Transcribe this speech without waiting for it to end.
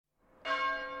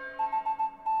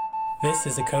This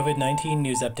is a COVID-19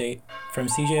 news update from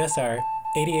CJSR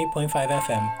 88.5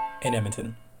 FM in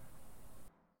Edmonton.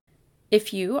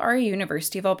 If you are a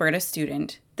University of Alberta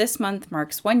student, this month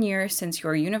marks 1 year since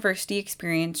your university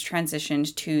experience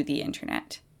transitioned to the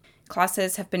internet.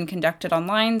 Classes have been conducted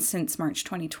online since March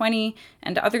 2020,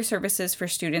 and other services for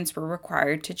students were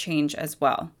required to change as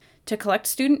well. To collect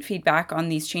student feedback on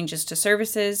these changes to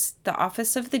services, the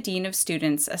Office of the Dean of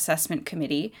Students Assessment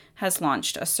Committee has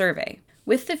launched a survey.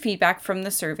 With the feedback from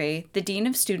the survey, the Dean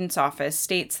of Students Office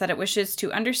states that it wishes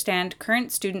to understand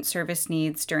current student service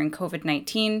needs during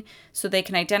COVID-19 so they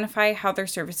can identify how their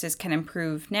services can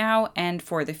improve now and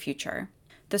for the future.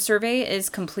 The survey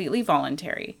is completely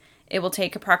voluntary. It will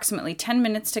take approximately 10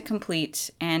 minutes to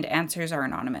complete, and answers are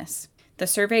anonymous. The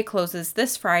survey closes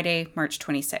this Friday, March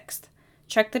 26th.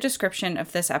 Check the description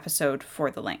of this episode for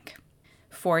the link.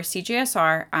 For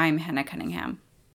CJSR, I'm Hannah Cunningham.